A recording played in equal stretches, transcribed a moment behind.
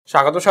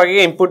স্বাগত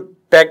সবাইকে input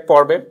tag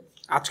পড়বে।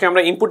 আজকে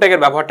আমরা ইনপুট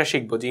ট্যাগের ব্যবহারটা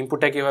শিখবো যে ইনপুট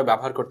ট্যাগ কিভাবে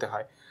ব্যবহার করতে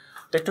হয়।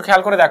 তো একটু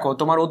খেয়াল করে দেখো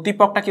তোমার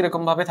উদ্দীপকটা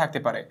কিরকম ভাবে থাকতে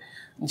পারে,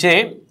 যে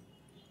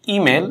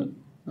ইমেল,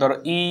 ধরো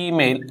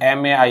ইমেল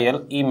MAIL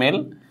ইমেল,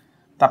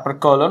 তারপর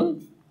কলন,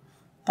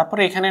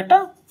 তারপরে এখানে একটা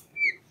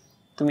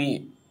তুমি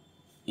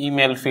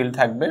ইমেল ফিল্ড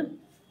থাকবে,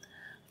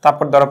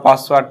 তারপর ধরো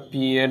পাসওয়ার্ড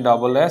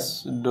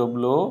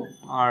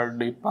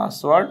PASSWORD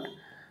পাসওয়ার্ড,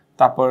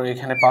 তারপর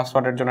এখানে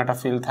পাসওয়ার্ডের জন্য একটা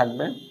ফিল্ড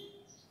থাকবে,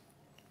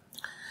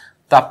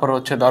 তারপর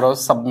হচ্ছে ধরো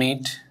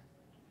সাবমিট,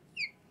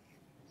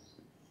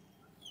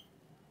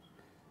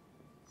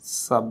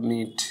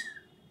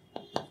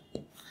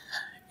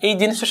 এই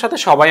জিনিসটার সাথে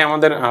সবাই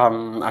আমাদের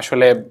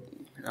আসলে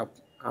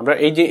আমরা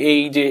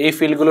এই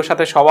ফিল্ডগুলোর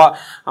সাথে সবাই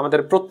আমাদের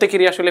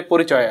প্রত্যেকেরই আসলে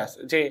পরিচয় আছে,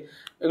 যে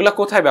এগুলো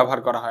কোথায় ব্যবহার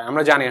করা হয়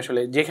আমরা জানি।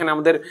 আসলে যেখানে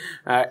আমাদের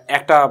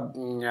একটা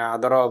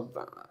ধরো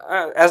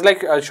অ্যাজ লাইক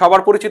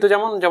সবার পরিচিত,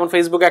 যেমন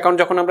ফেসবুক অ্যাকাউন্ট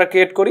যখন আমরা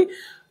ক্রিয়েট করি,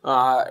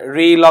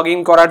 লগ ইন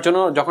করার জন্য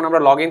যখন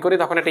আমরা লগ ইন করি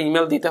তখন একটা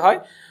ইমেল দিতে হয়,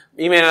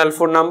 ইমেল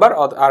ফোন নাম্বার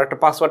আর একটা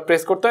পাসওয়ার্ড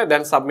প্রেস করতে হয়,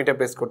 দেন সাবমিটে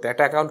প্রেস করতে হয়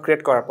একটা অ্যাকাউন্ট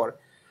ক্রিয়েট করার পর।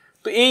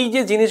 তো এই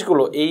যে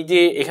জিনিসগুলো, এই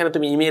যে এখানে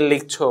তুমি ইমেল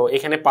লিখছো,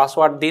 এখানে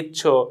পাসওয়ার্ড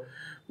দিচ্ছ,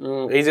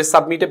 এই যে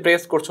সাবমিটে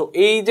প্রেস করছো,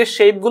 এই যে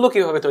শেপগুলো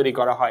কিভাবে তৈরি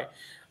করা হয়,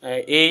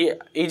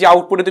 এই যে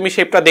আউটপুটে তুমি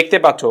শেপটা দেখতে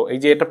পাচ্ছ, এই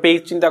যে একটা পেজ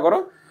চিন্তা করো,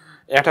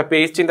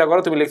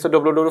 তুমি লিখছো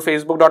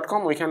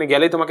www.facebook.com, ওইখানে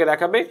গেলেই তোমাকে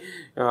দেখাবে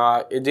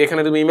যে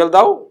এখানে তুমি ইমেল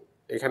দাও,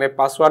 এখানে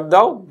পাসওয়ার্ড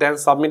দাও, দেন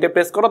সাবমিটে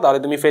প্রেস করো, তাহলে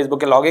তুমি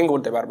ফেসবুকে লগ ইন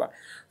করতে পারবা।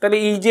 তাহলে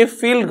এই যে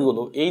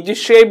ফিল্ডগুলো, এই যে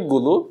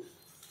শেপগুলো,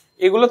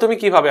 এগুলো তুমি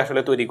কিভাবে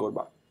আসলে তৈরি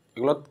করবা,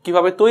 এগুলো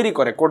কিভাবে তৈরি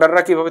করে,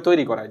 কোডাররা কিভাবে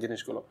তৈরি করে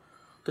জিনিসগুলো,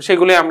 তো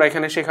সেগুলো আমরা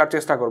এখানে শেখার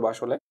চেষ্টা করবো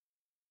আসলে।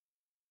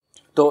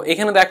 তো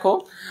এখানে দেখো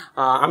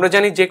আমরা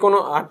জানি যে কোনো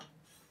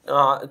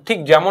ঠিক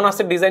যেমন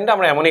আছে ডিজাইনটা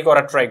আমরা এমনই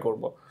করার ট্রাই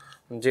করব।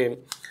 যে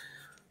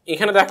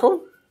এখানে দেখো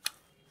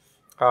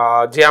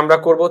যে আমরা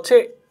করব হচ্ছে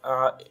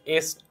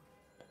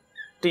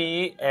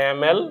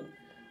HTML,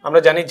 আমরা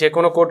জানি যে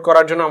কোনো কোড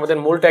করার জন্য আমাদের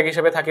মূল ট্যাগ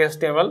হিসেবে থাকে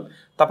HTML।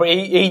 তারপর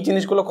এই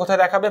জিনিসগুলো কোথায়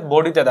দেখাবে,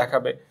 বডিতে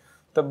দেখাবে।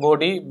 তো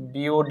বডি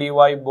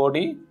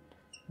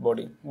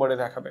বডি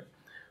দেখাবে।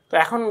 তো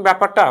এখন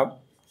ব্যাপারটা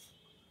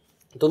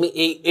তুমি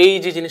এই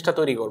যে জিনিসটা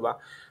তৈরি করবা,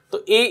 তো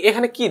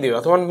এখানে কি দিবা,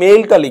 তোমার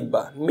মেইলটা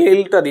লিখবা,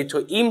 মেইলটা দিচ্ছ,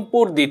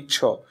 ইনপুট দিচ্ছ,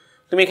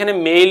 তুমি এখানে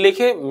মেইল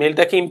লিখে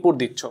মেইলটাকে ইনপুট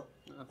দিচ্ছ,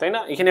 তাই না?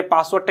 এখানে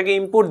পাসওয়ার্ডটাকে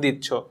ইনপুট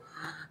দিচ্ছ,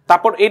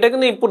 তারপর এটা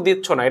কিন্তু ইনপুট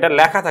দিচ্ছ না, এটা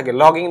লেখা থাকে,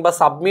 লগ ইন বা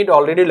সাবমিট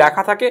অলরেডি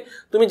লেখা থাকে,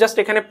 তুমি জাস্ট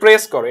এখানে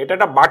প্রেস করো, এটা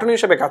একটা বাটন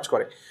হিসেবে কাজ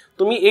করে।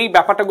 তুমি এই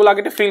ব্যাপারটাগুলো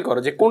আগে ফিল করো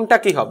যে কোনটা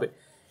কি হবে,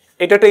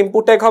 এটা একটা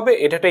ইনপুট ট্যাগ হবে,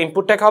 এটা একটা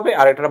ইনপুট ট্যাগ হবে,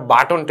 আর এটা একটা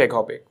বাটন ট্যাগ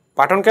হবে।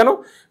 বাটন কেন?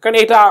 কারণ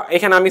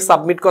এখানে আমি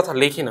সাবমিট কথা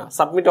লিখি না,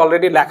 সাবমিট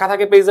অলরেডি লেখা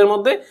থাকে পেজের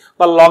মধ্যে,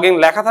 বা লগ ইন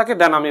লেখা থাকে,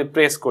 দেন আমি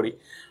প্রেস করি।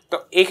 তো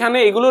এখানে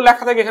এগুলো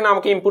লেখা থাকে, এখানে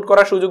আমাকে ইনপুট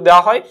করার সুযোগ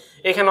দেওয়া হয়,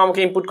 এখানে আমাকে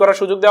ইনপুট করার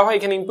সুযোগ দেওয়া হয়,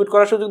 এখানে ইনপুট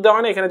করার সুযোগ দেওয়া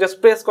হয় না, এখানে জাস্ট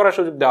প্রেস করার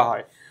সুযোগ দেওয়া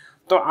হয়।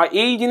 তো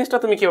এই জিনিসটা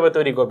তুমি কিভাবে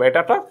তৈরি করবে, এটা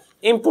একটা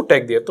ইনপুট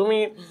ট্যাগ দিয়ে। তুমি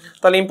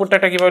তাহলে ইনপুট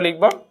ট্যাগটা কিভাবে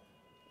লিখবা,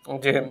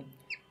 যে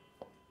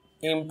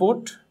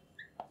ইনপুট,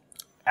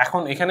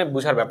 এখন এখানে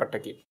বুঝার ব্যাপারটা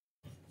কি।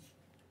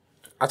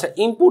 আচ্ছা,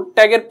 ইনপুট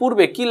ট্যাগের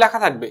পূর্বে কি লেখা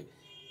থাকবে,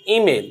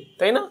 ইমেল,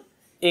 তাই না?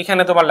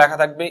 এখানে তোমার লেখা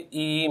থাকবে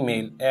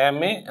ইমেল,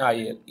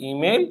 MAIL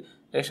ইমেল,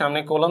 এর সামনে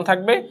কোলন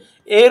থাকবে,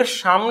 এর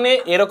সামনে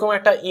এরকম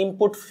একটা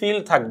ইনপুট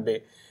ফিল্ড থাকবে,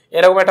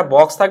 এরকম একটা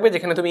বক্স থাকবে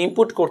যেখানে তুমি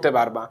ইনপুট করতে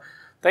পারবা,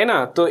 তাই না?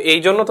 তো এই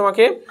জন্য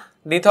তোমাকে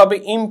দিতে হবে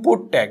ইনপুট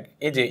ট্যাগ।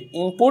 এই যে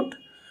ইনপুট,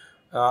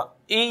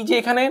 এই যে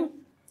এখানে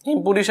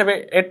ইনপুট হিসেবে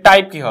এর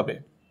টাইপ কি হবে,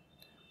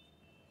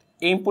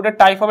 ইনপুটের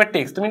টাইপ হবে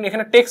টেক্সট। তুমি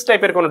এখানে টেক্সট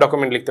টাইপের কোনো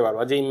ডকুমেন্ট লিখতে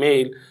পারবা, যে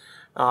ইমেল।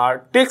 আর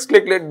টেক্সট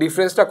লিখলে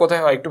ডিফারেন্সটা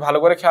কোথায় হয় একটু ভালো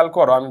করে খেয়াল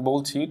করো, আমি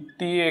বলছি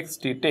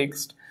TXT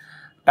টেক্সট,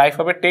 টাইপ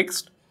হবে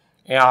টেক্সট।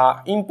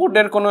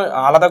 ইনপুটের কোনো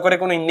আলাদা করে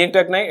কোনো ইন্ডিয়ান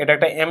ট্যাগ নাই, এটা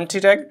একটা এমটি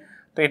ট্যাগ।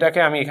 তো এটাকে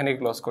আমি এখানে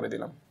ক্লোজ করে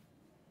দিলাম।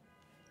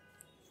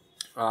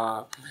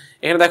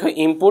 এখানে দেখো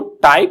ইনপুট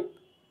টাইপ,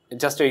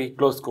 জাস্ট এই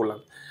ক্লোজ করলাম।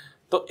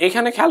 তো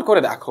এখানে খেয়াল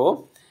করে দেখো,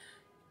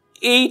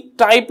 এই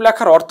টাইপ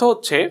লেখার অর্থ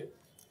হচ্ছে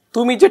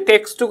তুমি যে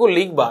টেক্সটটুকু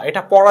লিখবা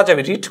এটা পড়া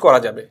যাবে, রিড করা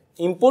যাবে।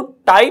 ইনপুট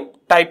টাইপ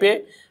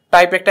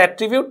একটা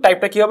অ্যাট্রিবিউট,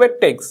 টাইপটা কি হবে,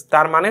 টেক্সট।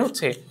 তার মানে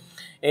হচ্ছে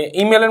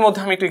ইমেলের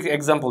মধ্যে আমি একটু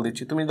এক্সাম্পল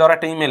দিচ্ছি, তুমি ধরো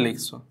একটা ইমেল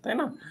লিখছো, তাই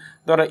না?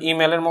 ধরো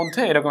ইমেলের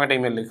মধ্যে এরকম একটা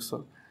ইমেল লিখছো,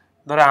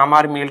 ধরো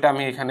আমার মেলটা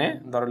আমি এখানে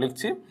ধরো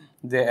লিখছি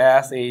যে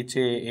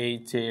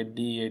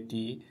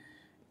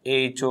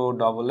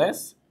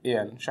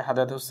SHAHADATHOSSAN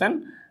শাহাদাত হোসেন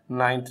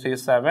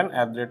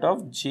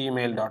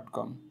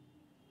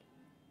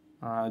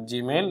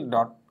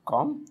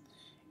 937@gmail.com।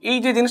 এই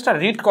যে জিনিসটা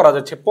রিড করা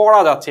যাচ্ছে,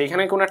 পড়া যাচ্ছে,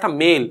 এখানে কোনো একটা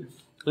মেল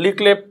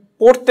লিখলে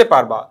পড়তে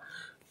পারবা।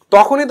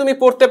 তখনই তুমি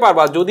পড়তে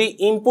পারবা যদি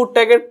ইনপুট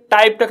ট্যাগের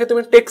টাইপটাকে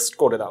তুমি টেক্সট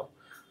করে দাও,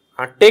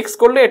 আর টেক্সট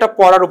করলে এটা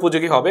পড়ার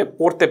উপযোগী হবে,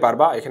 পড়তে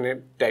পারবা এখানে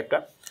টাইপটা।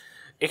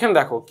 এখানে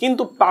দেখো,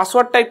 কিন্তু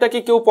পাসওয়ার্ড টাইপটা কি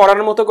কেউ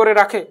পড়ার মতো করে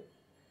রাখে?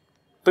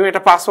 তুমি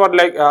এটা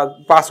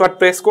পাসওয়ার্ড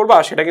প্রেস করবা,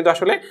 সেটা কিন্তু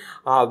আসলে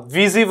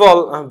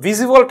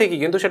ভিজিবল ঠিকই,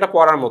 কিন্তু সেটা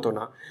পড়ার মতো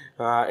না,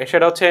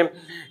 সেটা হচ্ছে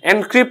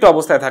এনক্রিপ্ট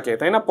অবস্থায় থাকে,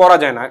 তাই না? পড়া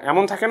যায় না,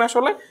 এমন থাকে না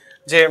আসলে।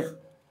 যে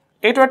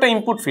এটা একটা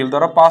ইনপুট ফিল্ড,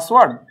 ধরো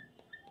পাসওয়ার্ড,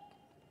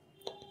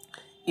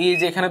 এই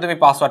যে এখানে তুমি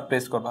পাসওয়ার্ড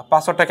প্রেস করবা,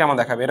 পাসওয়ার্ডটা কেমন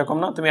দেখাবে এরকম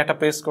না, তুমি একটা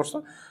প্রেস করছো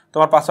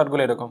তোমার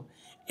পাসওয়ার্ডগুলো এরকম।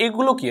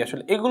 এগুলো কি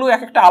আসলে, এগুলো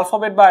এক একটা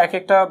আলফাবেট বা এক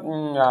একটা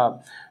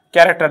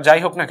ক্যারেক্টার যাই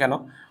হোক না কেন,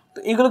 তো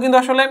এগুলো কিন্তু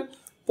আসলে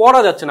পড়া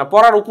যাচ্ছে না,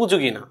 পড়ার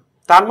উপযোগী না।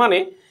 তার মানে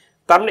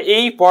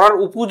এই পড়ার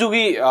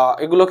উপযোগী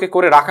এগুলোকে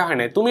করে রাখা হয়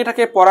না। তুমি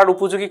এটাকে পড়ার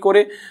উপযোগী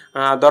করে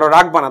ধরো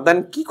রাখবা না, দেন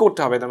কি করতে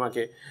হবে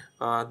তোমাকে,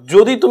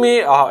 যদি তুমি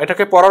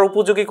এটাকে পড়ার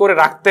উপযোগী করে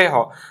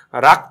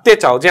রাখতে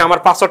চাও যে আমার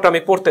পাসওয়ার্ডটা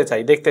আমি পড়তে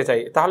চাই, দেখতে চাই,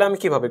 তাহলে আমি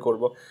কিভাবে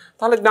করব?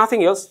 তাহলে নাথিং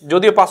এলস,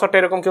 যদিও পাসওয়ার্ডটা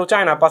এরকম কেউ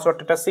চায় না,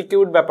 পাসওয়ার্ডটা একটা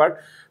সিকিউর ব্যাপার।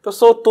 তো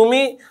সো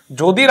তুমি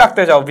যদি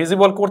রাখতে চাও,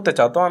 ভিজিবল করতে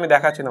চাও, তো আমি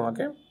দেখাচ্ছি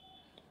তোমাকে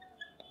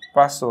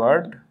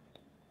পাসওয়ার্ড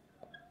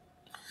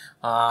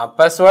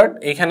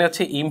এখানে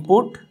হচ্ছে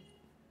ইনপুট,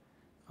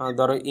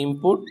 ধরো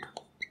ইনপুট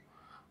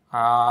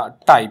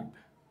টাইপ,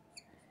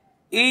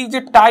 এই যে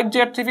টাইপ যে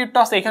অ্যাট্রিবিউটটা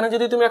আছে এখানে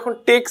যদি তুমি এখন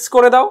টেক্সট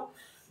করে দাও,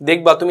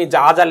 দেখবা তুমি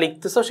যা যা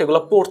লিখতেছো সেগুলো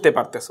পড়তে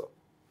পারতেছো।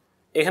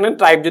 এখানে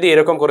টাইপ যদি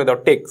এরকম করে দাও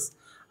টেক্সট,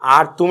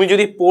 আর তুমি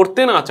যদি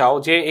পড়তে না চাও,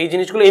 যে এই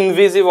জিনিসগুলো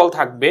ইনভিজিবল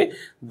থাকবে,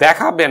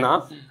 দেখাবে না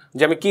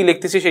যে আমি কি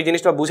লিখতেছি, সেই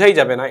জিনিসটা বুঝাই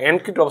যাবে না,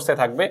 এনক্রিপ্ট অবস্থায়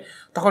থাকবে,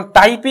 তখন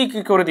টাইপেই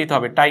কি করে দিতে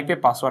হবে, টাইপে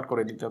পাসওয়ার্ড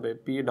করে দিতে হবে,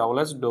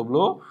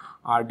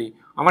 PSSWRD।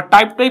 আমার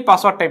টাইপটাই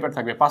পাসওয়ার্ড টাইপের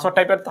থাকবে। পাসওয়ার্ড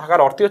টাইপের থাকার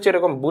অর্থ হচ্ছে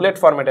এরকম বুলেট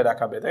ফরম্যাটে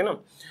দেখাবে, তাই না?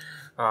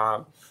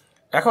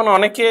 এখন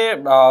অনেকে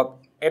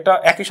এটা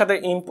একই সাথে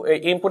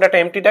ইনপুট একটা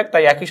এমটি ট্যাগ,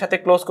 তাই একই সাথে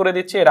ক্লোজ করে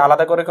দিচ্ছে, এর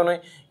আলাদা করে কোনো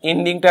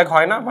এন্ডিং ট্যাগ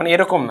হয় না, মানে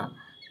এরকম না।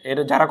 এর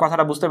যারা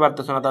কথাটা বুঝতে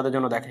পারতেছে না তাদের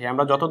জন্য দেখাই,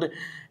 আমরা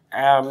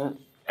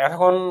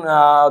এখন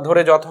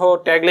ধরে যত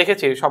ট্যাগ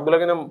লিখেছি সবগুলো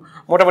কিন্তু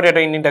মোটামুটি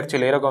একটা এন্ডিং ট্যাগ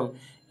ছিল, এরকম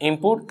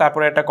ইনপুট,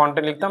 তারপরে একটা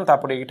কন্টেন্ট লিখতাম,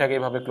 তারপরে এটাকে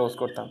এইভাবে ক্লোজ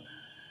করতাম।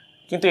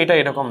 কিন্তু এটা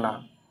এরকম না,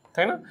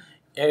 তাই না?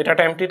 এটা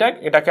একটা এমটি ট্যাগ,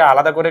 এটাকে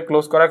আলাদা করে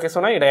ক্লোজ করার কিছু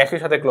নাই, এটা একই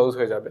সাথে ক্লোজ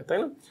হয়ে যাবে, তাই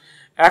না?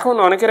 এখন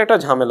অনেকের একটা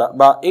ঝামেলা,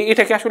 বা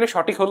এটা কি আসলে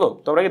সঠিক হলো,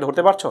 তোমরা কি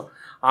ধরতে পারছো?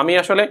 আমি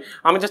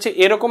চাচ্ছি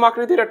এরকম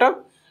আকৃতির একটা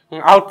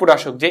আউটপুট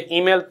আসুক, যে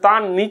ইমেল,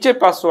 তার নিচে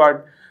পাসওয়ার্ড,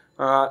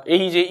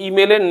 এই যে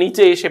ইমেলের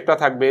নিচে এই শেপটা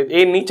থাকবে,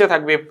 এর নিচে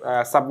থাকবে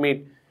সাবমিট।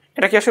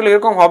 এটা কি আসলে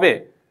এরকম হবে?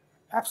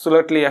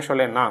 অ্যাবসলিউটলি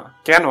আসলে না।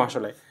 কেন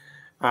আসলে?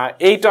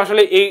 এইটা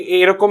আসলে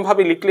এরকম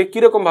ভাবে লিখলে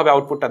কিরকম ভাবে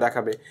আউটপুটটা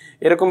দেখাবে?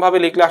 এরকম ভাবে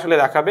লিখলে আসলে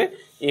দেখাবে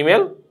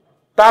ইমেল,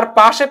 তার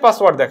পাশে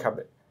পাসওয়ার্ড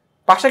দেখাবে।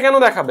 পাশে কেন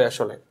দেখাবে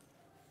আসলে?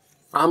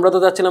 আমরা তো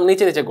যাচ্ছিলাম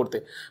নিচে নিচে করতে,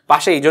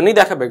 পাশে এই জন্যই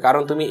দেখাবে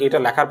কারণ তুমি এটা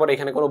লেখার পরে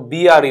এখানে কোনো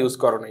বিআর ইউজ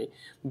করো নাই,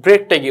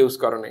 ব্রেক ট্যাগ ইউজ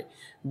করো নাই।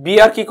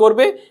 বিআর কি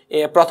করবে,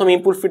 প্রথম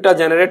ইনপুট ফিডটা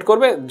জেনারেট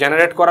করবে,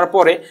 জেনারেট করার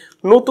পরে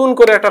নতুন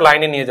করে একটা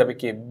লাইনে নিয়ে যাবে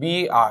কি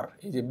বিআর,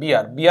 এই যে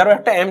বিআরও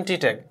একটা এমটি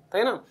ট্যাগ,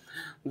 তাই না?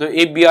 তো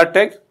এই বিআর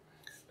ট্যাগ,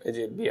 এই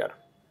যে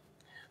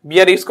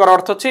বিআর ইউজ করার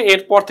অর্থ হচ্ছে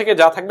এরপর থেকে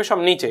যা থাকবে সব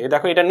নিচে,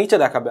 দেখো এটা নিচে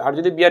দেখাবে। আর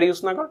যদি বিআর ইউজ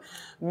না করো,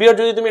 বিআর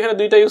যদি তুমি এখানে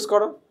দুইটা ইউজ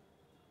করো,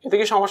 এতে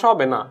কি সমস্যা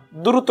হবে না?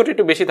 দূরত্বটা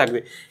একটু বেশি থাকবে,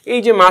 এই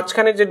যে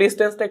মাঝখানের যে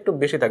ডিস্টেন্সটা একটু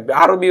বেশি থাকবে।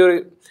 আরো বিআর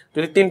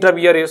যদি 3টা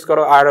বিআর ইউজ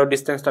করো, আরো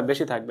ডিস্টেন্সটা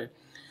বেশি থাকবে।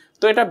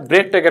 তো এটা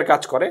ব্রেক ট্যাগের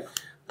কাজ করে।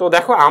 তো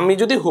দেখো, আমি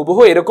যদি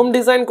হুবহু এরকম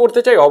ডিজাইন করতে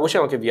চাই, অবশ্যই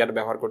আমাকে বিআর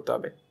ব্যবহার করতে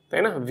হবে,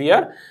 তাই না?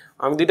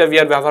 আমি 2টা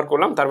বিআর ব্যবহার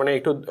করলাম, তার মানে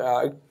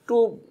একটু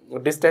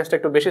ডিস্টেন্সটা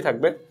একটু বেশি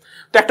থাকবে,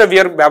 তো একটা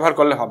বিআর ব্যবহার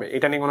করলে হবে,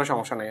 এটা নিয়ে কোনো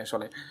সমস্যা নেই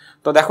আসলে।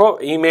 তো দেখো,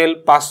 ইমেল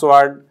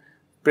পাসওয়ার্ড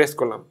প্রেস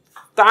করলাম,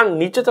 তার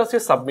নিচে তো আছে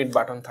সাবমিট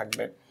বাটন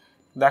থাকবে।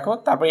 দেখো,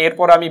 তারপর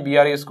এরপর আমি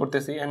বিআর ইউজ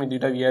করতেছি, আমি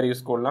 2টা বিআর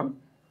ইউজ করলাম,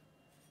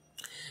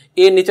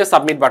 এর নিচে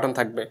সাবমিট বাটন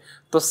থাকবে।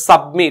 তো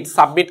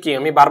সাবমিট কি,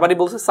 আমি বারবারই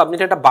বলছি, সাবমিট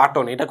একটা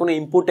বাটন, এটা কোনো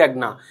ইনপুট ট্যাগ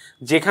না,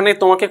 যেখানে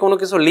তোমাকে কোনো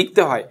কিছু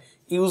লিখতে হয়,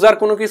 ইউজার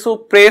কোনো কিছু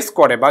প্রেস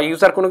করে বা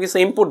ইউজার কোনো কিছু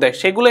ইনপুট দেয়,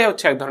 সেগুলোই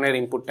হচ্ছে এক ধরনের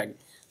ইনপুট ট্যাগ,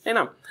 তাই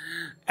না?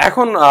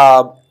 এখন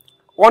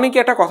অনেকে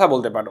একটা কথা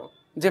বলতে পারো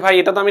যে ভাই,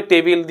 এটা তো আমি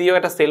টেবিল দিয়েও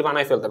একটা সেল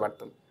বানাই ফেলতে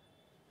পারতাম,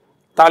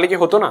 তাহলে কি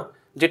হতো না?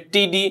 যে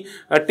টিডি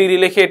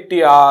লিখে,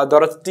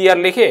 ধরো টিআর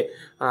লিখে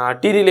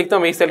টিডি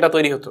লিখতাম, এই সেলটা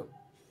তৈরি হতো?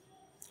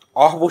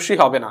 অবশ্যই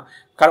হবে না,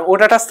 কারণ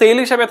ওটা একটা সেল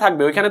হিসেবে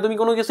থাকবে, ওইখানে তুমি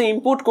কোনো কিছু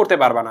ইনপুট করতে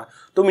পারবে না,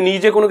 তুমি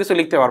নিজে কোনো কিছু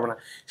লিখতে পারবে না।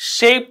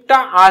 শেপটা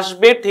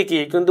আসবে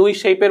ঠিকই, কিন্তু ওই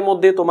শেপের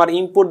মধ্যে তোমার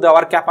ইনপুট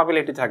দেওয়ার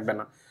ক্যাপাবিলিটি থাকবে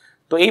না।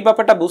 তো এই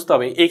ব্যাপারটা বুঝতে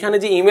হবে। এখানে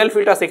যে ইমেল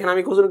ফিল্ডটা আছে, এখানে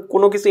আমি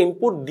কোনো কিছু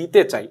ইনপুট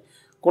দিতে চাই,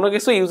 কোনো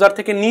কিছু ইউজার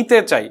থেকে নিতে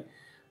চাই,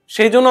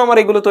 সেই জন্য আমার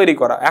এগুলো তৈরি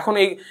করা। এখন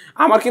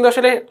আমার কিন্তু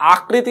আসলে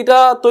আকৃতিটা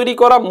তৈরি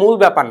করা মূল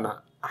ব্যাপার না,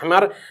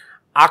 আমার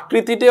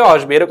আকৃতিটাও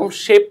আসবে, এরকম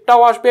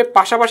শেপটাও আসবে,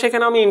 পাশাপাশি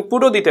এখানে আমি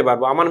ইনপুটও দিতে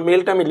পারবো, আমার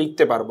মেলটা আমি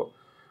লিখতে পারবো।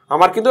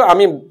 আমার কিন্তু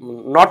আমি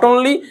নট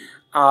অনলি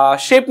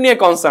শেপ নিয়ে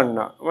কনসার্ন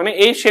না, মানে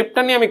এই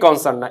শেপটা নিয়ে আমি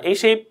কনসার্ন না, এই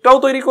শেপটাও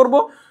তৈরি করব,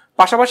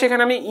 পাশাপাশি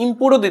এখানে আমি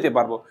ইনপুটও দিতে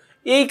পারবো।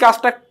 এই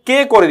কাজটা কে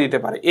করে দিতে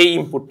পারে? এই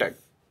ইনপুট ট্যাগ।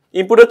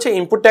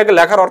 ইনপুট ট্যাগ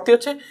লেখার অর্থ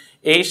হচ্ছে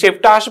এই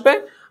শেপটা আসবে,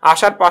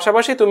 আসার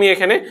পাশাপাশি তুমি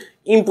এখানে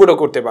ইনপুটও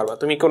করতে পারবা,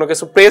 তুমি কোনো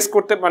কিছু প্রেস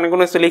করতে, মানে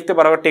কোনো কিছু লিখতে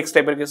পারবা, টেক্সট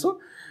টাইপের কিছু,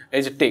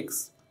 এই যে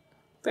টেক্সট,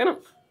 তাই না?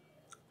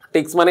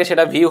 টেক্সট মানে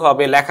সেটা ভিউ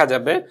হবে, লেখা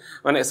যাবে,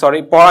 মানে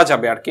পড়া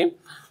যাবে আর কি,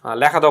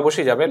 লেখা তো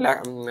অবশ্যই যাবে,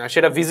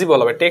 সেটা ভিজিবল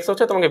হবে। টেক্সট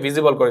হচ্ছে তোমাকে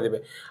ভিজিবল করে দিবে।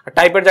 আর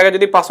টাইপের জায়গায়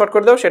যদি পাসওয়ার্ড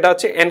করে দাও, সেটা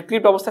হচ্ছে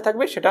এনক্রিপ্ট অবস্থায়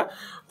থাকবে, সেটা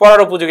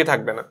পড়ার উপযোগী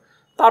থাকবে না।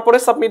 তারপরে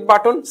সাবমিট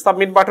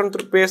বাটন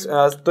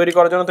তৈরি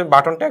করার জন্য তুমি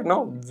বাটন ট্যাগ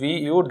নাও,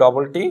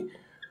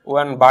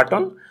 VUTT1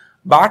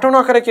 বাটন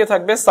আকারে কে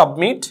থাকবে,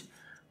 সাবমিট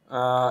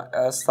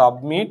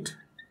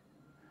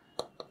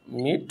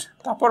মিট,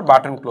 তারপর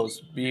button close,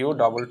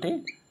 BUTT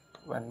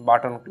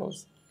button close.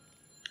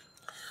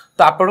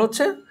 তারপর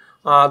হচ্ছে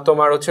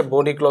তোমার হচ্ছে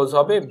বডি ক্লোজ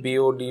হবে,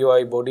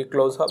 BODY বডি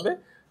ক্লোজ হবে,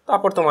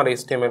 তারপর তোমার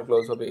HTML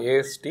ক্লোজ হবে,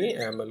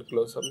 HTML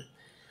ক্লোজ হবে।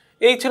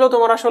 এই ছিল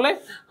তোমার আসলে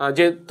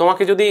যে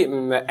তোমাকে যদি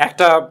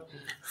একটা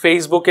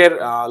ফেসবুকের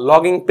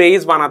লগইন পেজ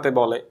বানাতে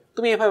বলে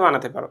তুমি এভাবে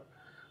বানাতে পারো।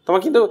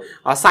 তোমার কিন্তু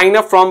সাইন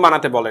আপ ফর্ম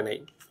বানাতে বলে নেই।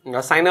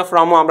 সাইন আপ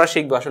ফর্মও আমরা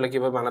শিখবো আসলে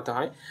কীভাবে বানাতে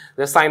হয়,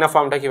 যে সাইন আপ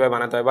ফর্মটা কীভাবে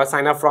বানাতে হয়, বা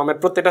সাইন আপ ফর্মের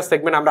প্রত্যেকটা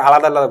সেগমেন্ট আমরা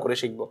আলাদা আলাদা করে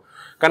শিখবো।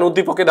 কারণ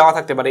উদ্দীপকে দেওয়া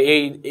থাকতে পারে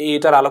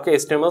এইটার আলোকে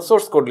HTML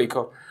সোর্স কোড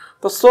লিখো।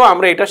 তো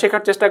আমরা এটা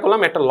শেখার চেষ্টা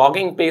করলাম একটা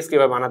লগইন পেজ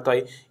কীভাবে বানাতে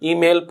হয়,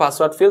 email,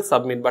 password feel,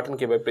 submit button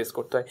কীভাবে প্রেস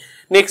করতে হয়।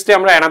 নেক্সটে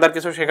আমরা অ্যানাদার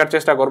কিছু শেখার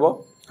চেষ্টা করবো।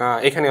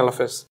 এখানে আল্লাহ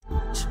হাফেজ।